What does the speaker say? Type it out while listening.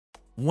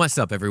What's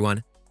up,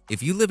 everyone?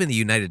 If you live in the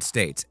United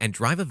States and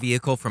drive a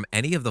vehicle from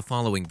any of the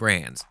following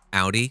brands: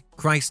 Audi,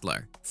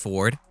 Chrysler,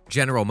 Ford,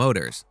 General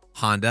Motors,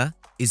 Honda,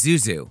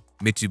 Isuzu,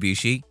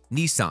 Mitsubishi,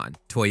 Nissan,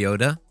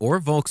 Toyota,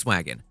 or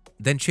Volkswagen,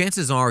 then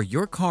chances are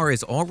your car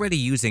is already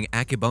using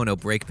Akebono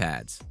brake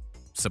pads.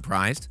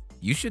 Surprised?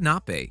 You should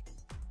not be.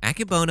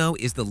 Akebono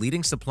is the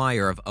leading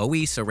supplier of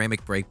OE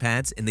ceramic brake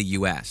pads in the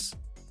US.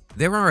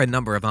 There are a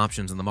number of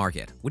options on the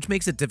market, which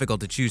makes it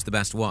difficult to choose the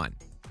best one.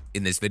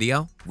 In this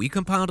video, we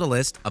compiled a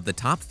list of the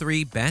top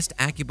 3 best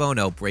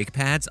Akebono brake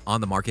pads on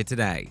the market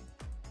today.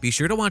 Be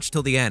sure to watch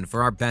till the end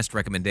for our best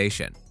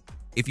recommendation.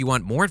 If you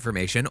want more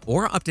information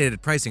or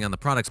updated pricing on the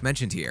products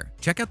mentioned here,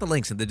 check out the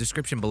links in the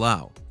description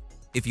below.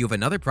 If you have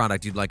another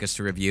product you'd like us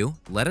to review,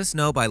 let us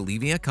know by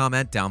leaving a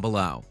comment down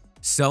below.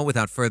 So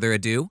without further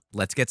ado,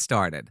 let's get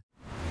started.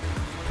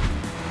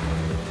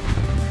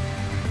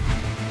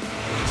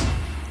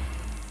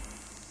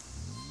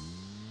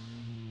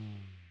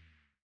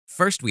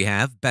 First, we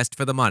have Best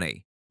for the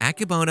Money,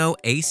 Akebono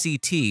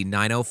ACT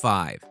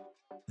 905.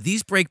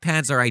 These brake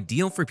pads are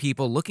ideal for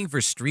people looking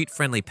for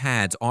street-friendly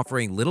pads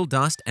offering little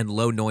dust and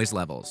low noise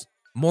levels.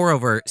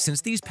 Moreover,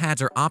 since these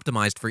pads are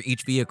optimized for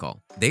each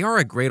vehicle, they are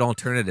a great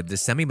alternative to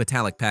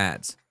semi-metallic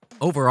pads.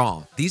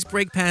 Overall, these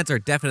brake pads are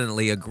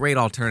definitely a great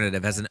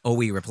alternative as an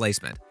OE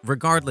replacement,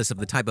 regardless of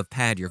the type of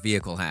pad your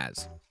vehicle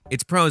has.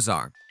 Its pros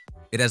are: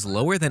 it has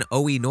lower than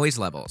OE noise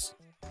levels.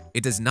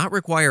 It does not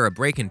require a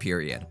break-in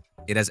period.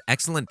 It has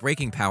excellent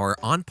braking power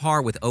on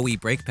par with OE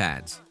brake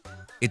pads.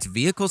 Its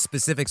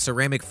vehicle-specific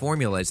ceramic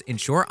formulas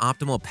ensure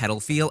optimal pedal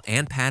feel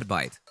and pad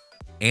bite.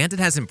 And it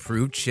has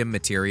improved shim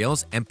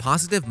materials and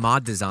positive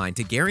mod design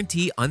to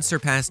guarantee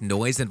unsurpassed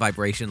noise and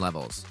vibration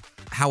levels.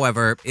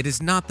 However, it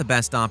is not the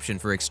best option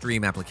for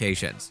extreme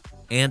applications,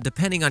 and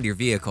depending on your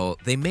vehicle,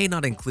 they may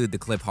not include the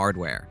clip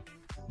hardware.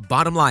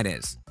 Bottom line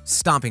is,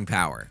 stopping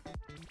power.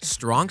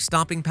 Strong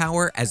stopping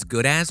power as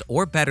good as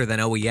or better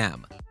than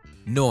OEM.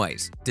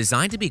 Noise,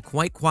 designed to be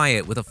quite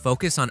quiet with a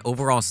focus on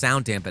overall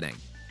sound dampening.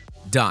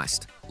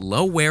 Dust,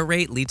 low wear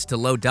rate leads to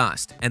low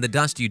dust, and the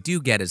dust you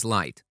do get is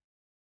light.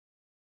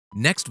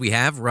 Next, we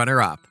have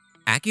runner-up,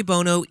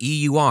 Akebono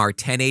EUR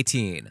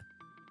 1018.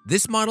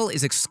 This model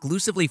is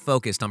exclusively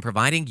focused on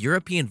providing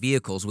European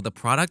vehicles with a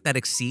product that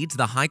exceeds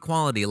the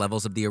high-quality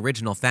levels of the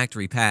original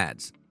factory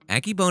pads.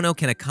 Akebono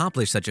can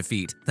accomplish such a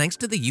feat thanks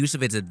to the use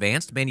of its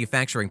advanced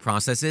manufacturing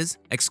processes,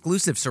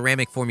 exclusive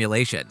ceramic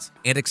formulations,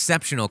 and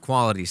exceptional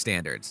quality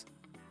standards.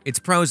 Its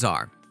pros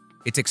are: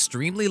 its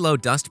extremely low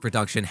dust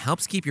production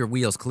helps keep your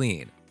wheels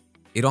clean.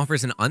 It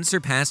offers an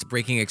unsurpassed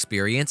braking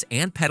experience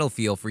and pedal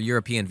feel for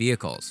European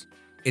vehicles.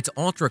 It's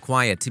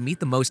ultra-quiet to meet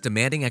the most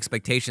demanding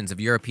expectations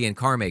of European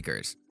car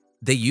makers.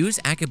 They use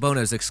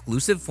Akebono's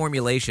exclusive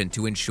formulation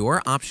to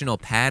ensure optional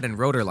pad and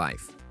rotor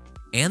life.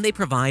 And they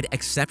provide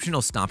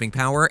exceptional stopping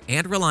power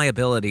and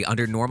reliability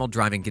under normal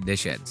driving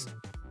conditions.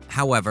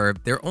 However,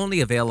 they're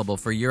only available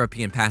for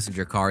European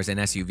passenger cars and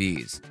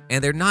SUVs,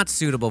 and they're not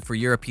suitable for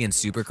European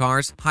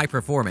supercars,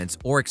 high-performance,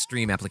 or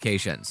extreme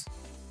applications.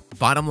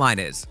 Bottom line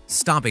is,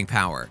 stopping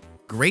power.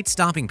 Great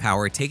stopping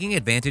power taking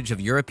advantage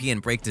of European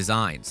brake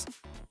designs.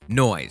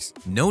 Noise.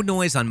 No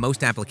noise on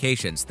most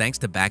applications thanks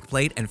to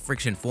backplate and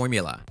friction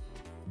formula.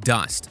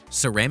 Dust.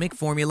 Ceramic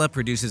formula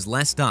produces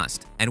less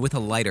dust and with a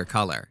lighter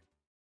color.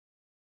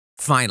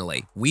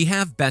 Finally, we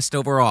have Best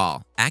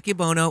Overall,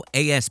 Akebono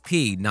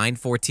ASP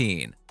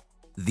 914.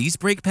 These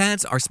brake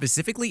pads are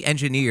specifically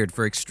engineered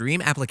for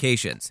extreme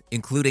applications,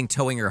 including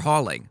towing or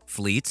hauling,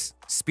 fleets,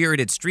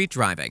 spirited street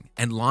driving,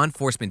 and law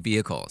enforcement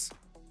vehicles.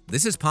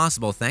 This is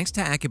possible thanks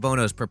to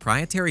Akebono's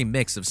proprietary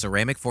mix of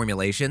ceramic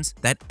formulations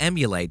that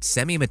emulate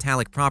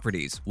semi-metallic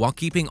properties while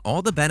keeping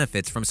all the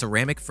benefits from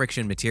ceramic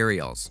friction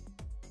materials.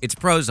 Its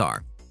pros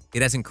are: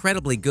 it has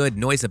incredibly good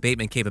noise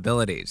abatement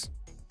capabilities.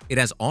 It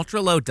has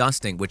ultra-low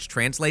dusting, which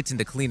translates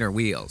into cleaner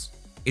wheels.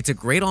 It's a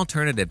great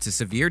alternative to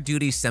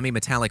severe-duty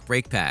semi-metallic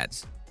brake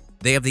pads.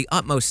 They have the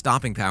utmost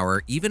stopping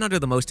power even under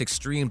the most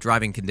extreme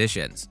driving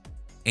conditions.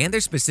 And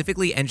they're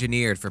specifically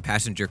engineered for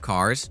passenger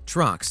cars,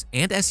 trucks,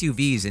 and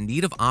SUVs in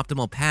need of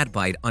optimal pad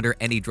bite under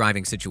any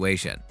driving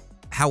situation.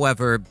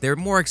 However, they're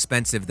more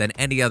expensive than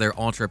any other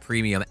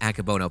ultra-premium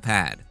Akebono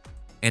pad.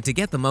 And to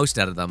get the most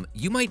out of them,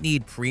 you might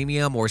need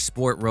premium or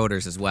sport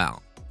rotors as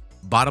well.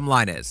 Bottom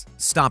line is,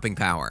 stopping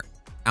power.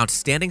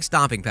 Outstanding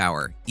stopping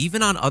power,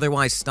 even on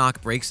otherwise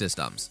stock brake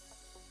systems.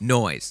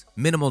 Noise,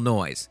 minimal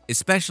noise,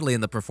 especially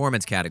in the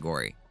performance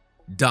category.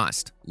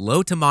 Dust,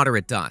 low to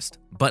moderate dust,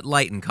 but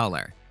light in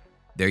color.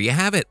 There you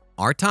have it,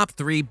 our top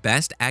 3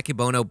 best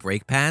Akebono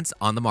brake pads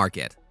on the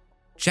market.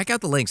 Check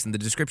out the links in the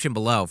description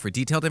below for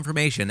detailed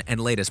information and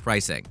latest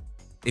pricing.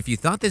 If you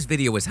thought this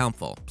video was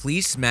helpful,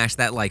 please smash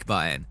that like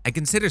button and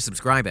consider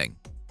subscribing.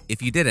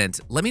 If you didn't,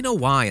 let me know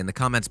why in the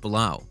comments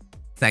below.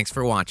 Thanks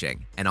for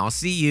watching, and I'll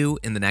see you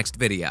in the next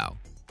video.